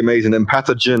 like MDMA is an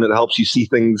empathogen. It helps you see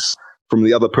things from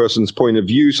the other person's point of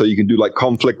view. So you can do like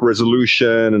conflict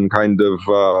resolution and kind of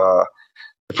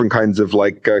different kinds of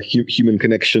like human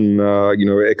connection,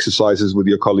 exercises with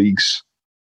your colleagues.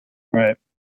 Right.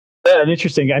 Yeah,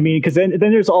 interesting. I mean, because then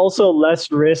there's also less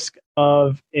risk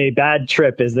of a bad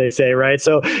trip, as they say, right?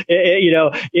 So,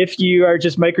 if you are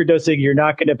just microdosing, you're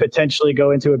not going to potentially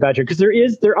go into a bad trip,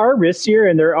 because there are risks here,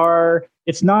 and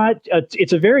it's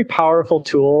a very powerful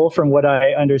tool from what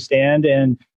I understand,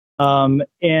 and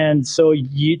so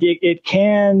it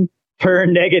can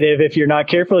turn negative if you're not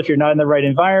careful, if you're not in the right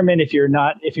environment, if you're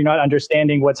not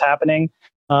understanding what's happening.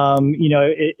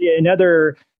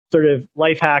 Another sort of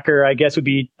life hacker, I guess, would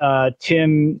be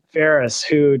Tim Ferriss,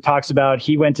 who talks about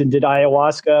he went and did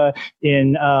ayahuasca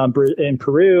in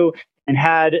Peru and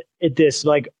had this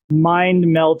like mind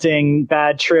melting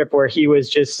bad trip where he was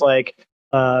just like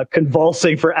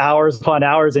convulsing for hours upon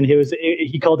hours, and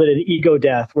he called it an ego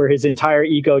death, where his entire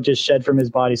ego just shed from his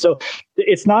body. So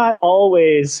it's not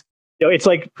always, it's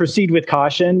like proceed with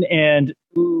caution and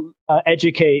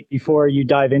educate before you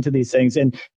dive into these things,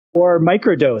 or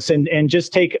microdose and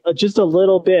just take just a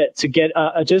little bit to get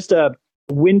just a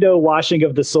window washing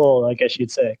of the soul, I guess you'd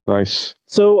say. Nice.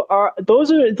 So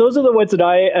those are the ones that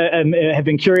I have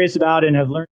been curious about and have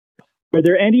learned. Are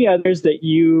there any others that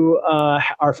you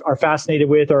are fascinated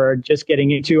with, or are just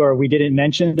getting into, or we didn't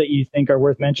mention, that you think are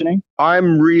worth mentioning?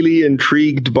 I'm really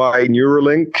intrigued by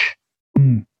Neuralink.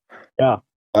 Yeah.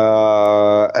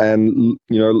 And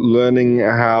learning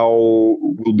how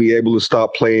we'll be able to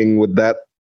start playing with that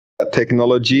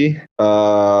technology.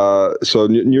 So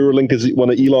Neuralink is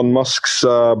one of Elon Musk's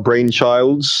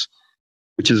brainchilds,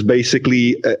 which is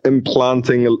basically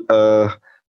implanting a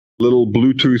little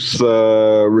Bluetooth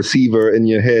receiver in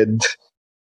your head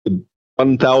with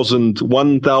 1,000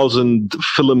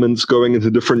 filaments going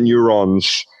into different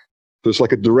neurons. So it's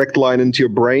like a direct line into your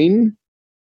brain.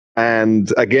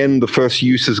 And again, the first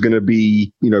use is going to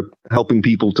be, helping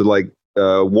people to like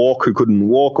walk who couldn't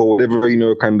walk, or whatever,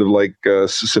 kind of like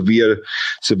severe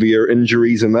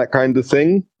injuries and that kind of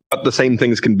thing. But the same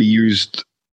things can be used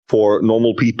for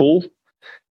normal people,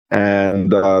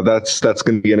 and that's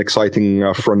going to be an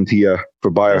exciting frontier for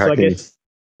biohacking.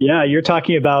 Yeah, you're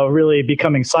talking about really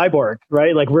becoming cyborg,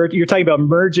 right? Like you're talking about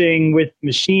merging with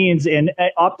machines and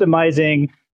optimizing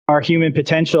our human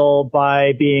potential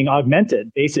by being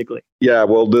augmented, basically. Yeah,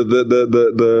 well,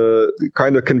 the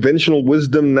kind of conventional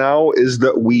wisdom now is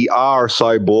that we are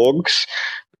cyborgs,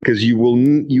 because you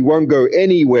won't go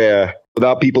anywhere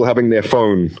without people having their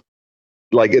phone.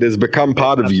 Like, it has become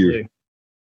part of you.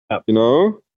 Yep.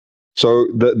 So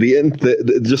the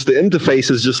interface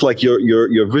is just like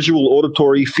your visual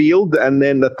auditory field, and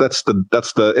then that's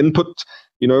the input.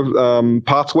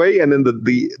 pathway, and then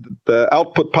the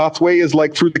output pathway is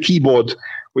like through the keyboard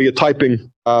where you're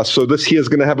typing. So this here is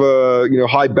going to have a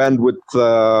high bandwidth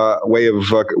way of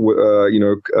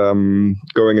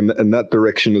going in that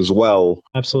direction as well.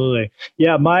 Absolutely,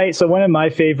 yeah. So one of my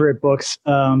favorite books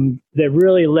that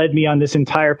really led me on this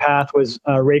entire path was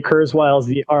Ray Kurzweil's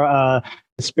The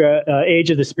Age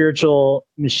of the Spiritual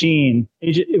Machine.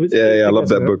 I love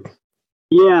that book.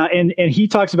 Yeah, and he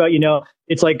talks about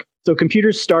it's like, so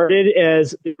computers started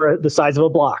as the size of a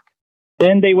block.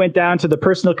 Then they went down to the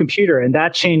personal computer, and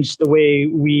that changed the way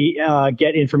we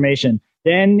get information.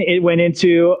 Then it went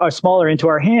into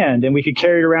our hand, and we could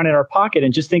carry it around in our pocket.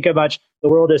 And just think how much the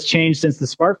world has changed since the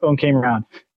smartphone came around.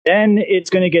 Then it's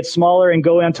going to get smaller and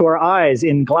go into our eyes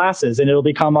in glasses, and it'll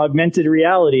become augmented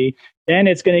reality. Then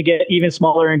it's going to get even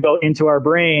smaller and go into our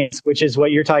brains, which is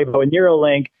what you're talking about with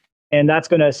Neuralink. And that's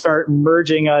going to start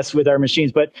merging us with our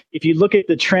machines. But if you look at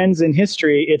the trends in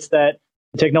history, it's that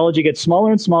the technology gets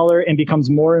smaller and smaller and becomes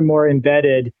more and more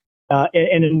embedded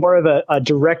and more of a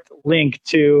direct link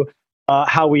to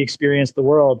how we experience the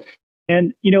world.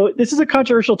 And, this is a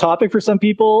controversial topic for some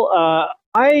people.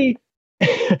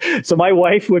 So my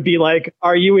wife would be like,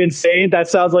 "Are you insane? That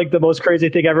sounds like the most crazy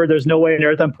thing ever. There's no way on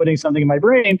earth I'm putting something in my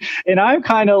brain." And I'm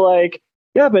kind of like,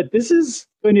 yeah, but this is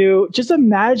going to just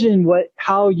imagine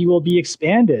how you will be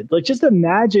expanded. Like, just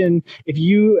imagine if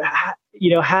you,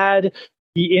 had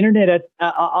the internet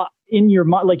in your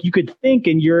mind, like you could think,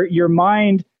 and your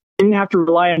mind didn't have to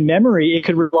rely on memory. It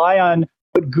could rely on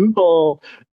what Google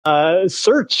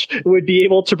search would be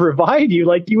able to provide you.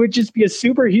 Like, you would just be a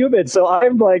superhuman. So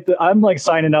I'm like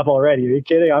signing up already. Are you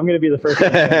kidding? I'm going to be the first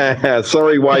one.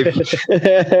 Sorry, wife.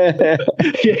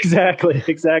 Exactly.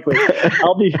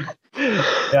 I'll be.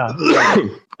 Yeah.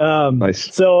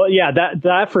 Nice. So yeah,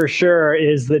 that for sure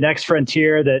is the next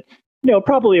frontier that,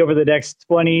 probably over the next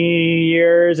 20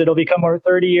 years, it'll become more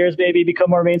 30 years, maybe become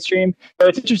more mainstream. But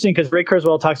it's interesting because Ray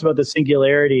Kurzweil talks about the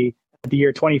singularity at the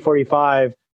year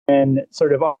 2045, and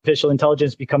sort of artificial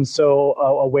intelligence becomes so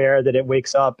aware that it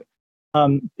wakes up.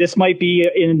 This might be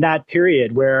in that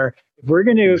period where if we're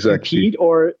going to compete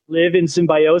or live in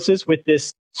symbiosis with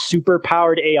this super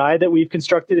powered AI that we've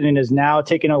constructed and is now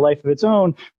taking a life of its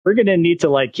own, we're going to need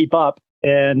to keep up,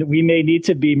 and we may need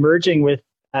to be merging with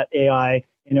that AI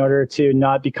in order to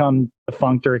not become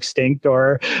defunct or extinct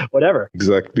or whatever.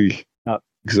 Exactly.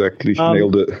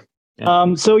 Nailed it.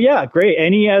 So yeah, great.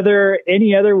 Any other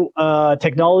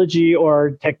technology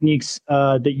or techniques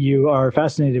that you are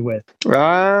fascinated with?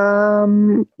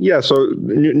 Yeah. So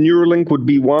Neuralink would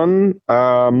be one.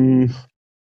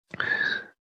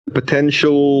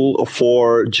 Potential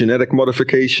for genetic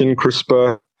modification,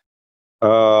 CRISPR.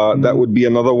 That would be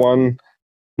another one.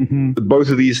 Mm-hmm. Both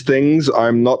of these things,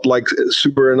 I'm not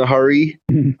super in a hurry.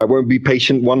 Mm-hmm. I won't be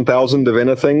patient 1,000 of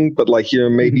anything, but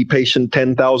maybe patient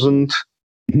 10,000.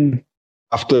 Mm-hmm.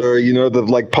 After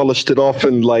they've polished it off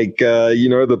and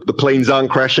the planes aren't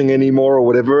crashing anymore or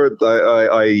whatever,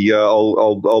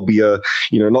 I'll be a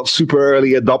not super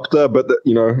early adopter, but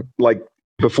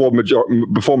before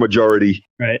majority.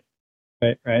 Right,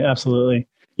 absolutely.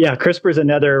 Yeah, CRISPR is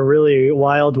another really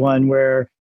wild one where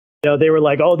they were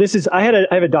like, oh, this is. I have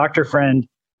a doctor friend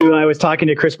who I was talking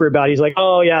to CRISPR about. He's like,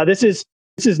 oh yeah, this is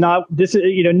none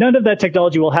of that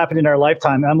technology will happen in our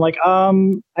lifetime. And I'm like,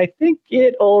 I think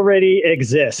it already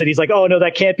exists. And he's like, oh no,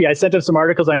 that can't be. I sent him some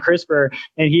articles on CRISPR,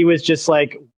 and he was just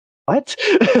like, what?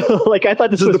 I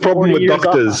thought this was the problem with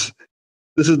doctors. Off.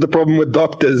 This is the problem with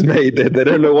doctors, mate. They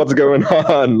don't know what's going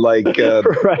on. Right.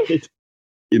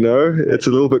 It's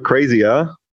a little bit crazy,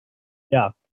 huh? Yeah.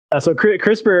 So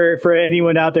CRISPR, for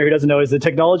anyone out there who doesn't know, is the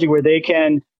technology where they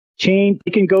can change,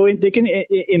 they can go in, they can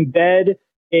embed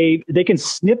they can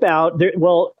snip out.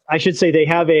 I should say they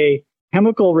have a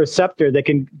chemical receptor that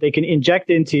they can inject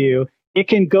into you. It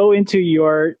can go into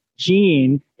your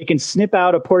gene. It can snip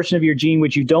out a portion of your gene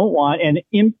which you don't want and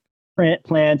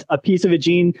implant a piece of a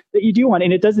gene that you do want.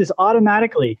 And it does this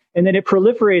automatically, and then it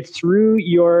proliferates through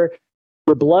your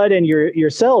blood and your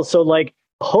cells. So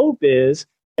hope is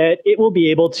that it will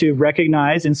be able to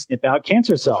recognize and snip out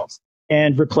cancer cells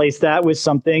and replace that with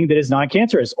something that is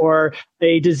non-cancerous, or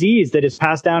a disease that is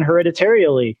passed down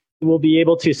hereditarily. It will be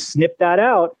able to snip that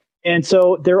out. And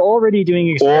so they're already doing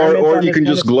experiments. Or you can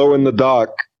just glow in the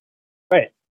dark. Right.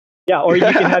 Yeah. Or you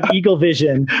can have eagle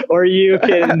vision, or you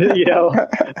can,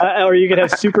 or you can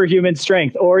have superhuman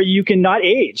strength, or you can not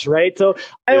age. Right. So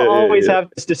I always have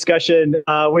this discussion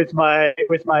with my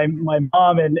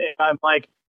mom, and I'm like,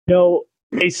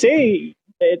 they say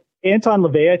that Anton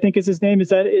LaVey, I think is his name, is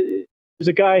that there's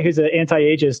a guy who's an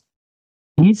anti-ageist.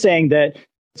 He's saying that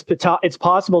it's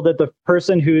possible that the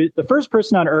first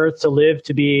person on Earth to live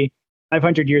to be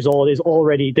 500 years old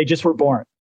they just were born.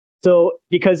 So,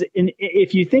 because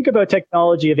if you think about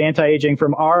technology of anti-aging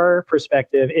from our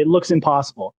perspective, it looks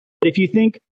impossible. But if you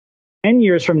think 10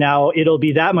 years from now, it'll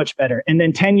be that much better. And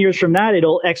then 10 years from that,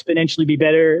 it'll exponentially be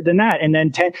better than that. And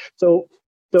then so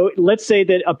let's say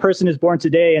that a person is born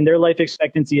today and their life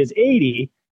expectancy is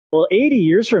 80. Well, 80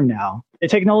 years from now, the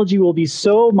technology will be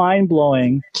so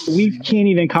mind-blowing, we can't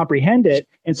even comprehend it.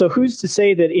 And so who's to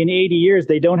say that in 80 years,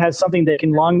 they don't have something that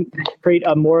can create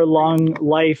a more long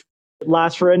life that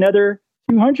lasts for another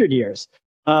 200 years?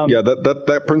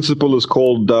 That principle is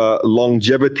called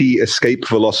longevity escape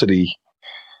velocity.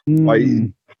 By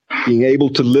being able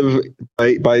to live,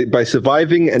 by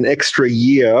surviving an extra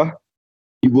year,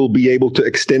 you will be able to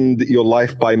extend your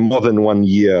life by more than 1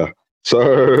 year. So,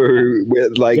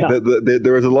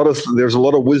 there's a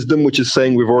lot of wisdom which is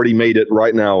saying we've already made it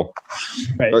right now,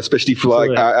 right. Especially for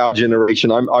like our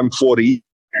generation. I'm 40,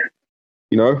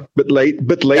 bit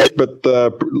late, but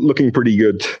looking pretty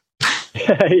good.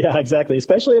 Yeah, exactly.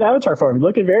 Especially in avatar form,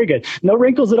 looking very good. No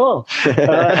wrinkles at all.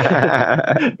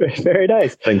 Very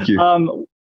nice. Thank you.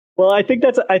 Well, I think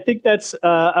that's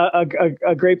a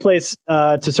great place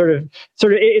to sort of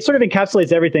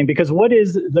encapsulates everything, because what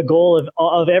is the goal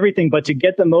of everything but to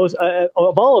get the most of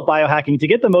all of biohacking, to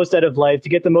get the most out of life, to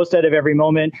get the most out of every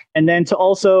moment, and then to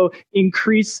also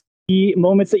increase the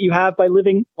moments that you have by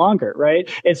living longer,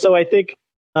 right? And so I think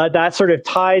that sort of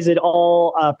ties it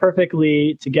all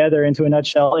perfectly together into a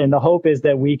nutshell. And the hope is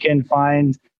that we can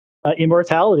find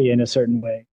immortality in a certain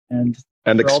way and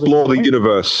explore the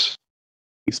universe.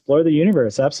 Explore the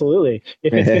universe, absolutely.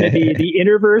 If it's going to be the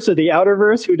innerverse or the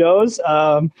outerverse, who knows?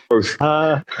 Both.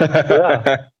 Yeah,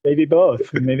 maybe both.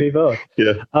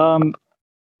 Yeah.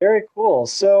 Very cool.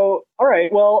 So, all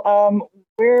right. Well,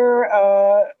 where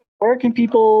can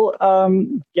people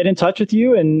get in touch with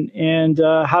you, and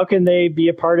how can they be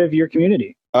a part of your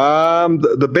community?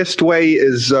 The best way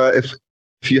is if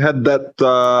you had that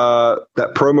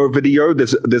promo video.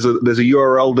 There's a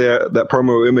URL there. That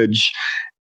promo image.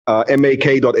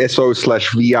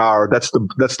 mak.so/VR. That's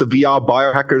the VR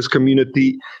biohackers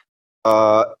community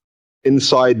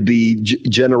inside the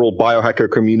general biohacker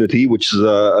community, which is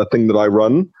a thing that I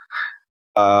run.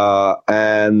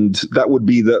 And that would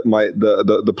be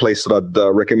the place that I'd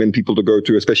recommend people to go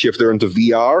to, especially if they're into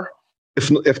VR.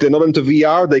 If they're not into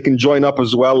VR, they can join up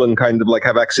as well and kind of like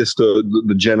have access to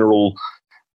the general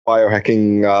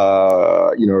biohacking,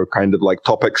 kind of like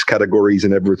topics, categories,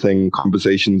 and everything,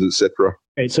 conversations, etc.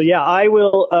 Great. So yeah, I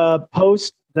will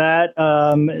post that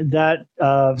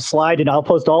slide, and I'll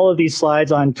post all of these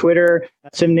slides on Twitter,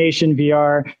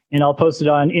 SimNationVR, and I'll post it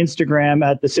on Instagram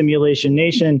at the Simulation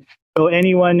Nation. So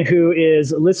anyone who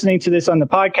is listening to this on the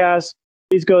podcast,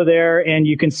 please go there and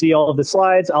you can see all of the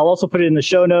slides. I'll also put it in the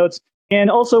show notes. And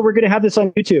also, we're going to have this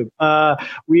on YouTube.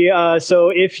 So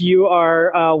if you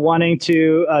are wanting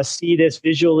to see this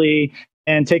visually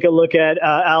and take a look at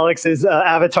Alex's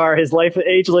avatar, his life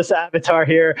ageless avatar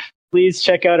here, please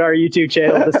check out our YouTube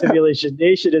channel, The Simulation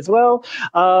Nation, as well.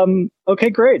 Okay,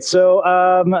 great. So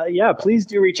please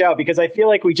do reach out, because I feel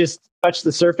like we just touched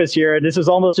the surface here, and this is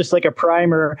almost just like a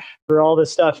primer for all the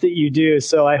stuff that you do.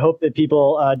 So I hope that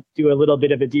people do a little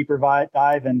bit of a deeper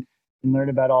dive and learn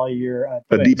about all your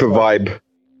a deeper vibe.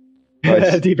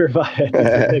 Nice. A deeper vibe.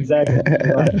 Exactly.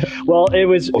 Well, it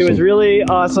was really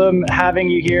awesome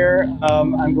having you here.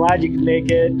 I'm glad you could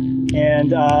make it,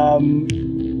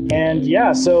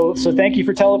 so thank you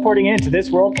for teleporting into this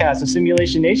worldcast of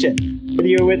Simulation Nation. Whether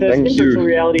you're with us in virtual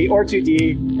reality or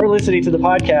 2D, or listening to the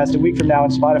podcast a week from now on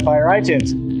Spotify or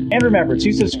iTunes. And remember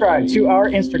to subscribe to our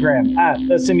Instagram at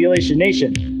The Simulation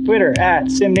Nation, Twitter at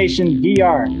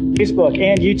SimNationVR, Facebook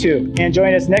and YouTube. And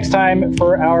join us next time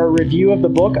for our review of the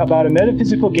book about a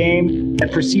metaphysical game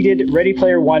that preceded Ready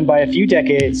Player One by a few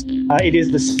decades. It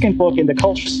is the second book in the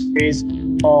Culture series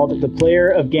called The Player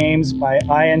of Games by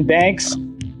Ian Banks.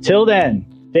 Till then,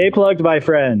 stay plugged, my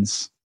friends.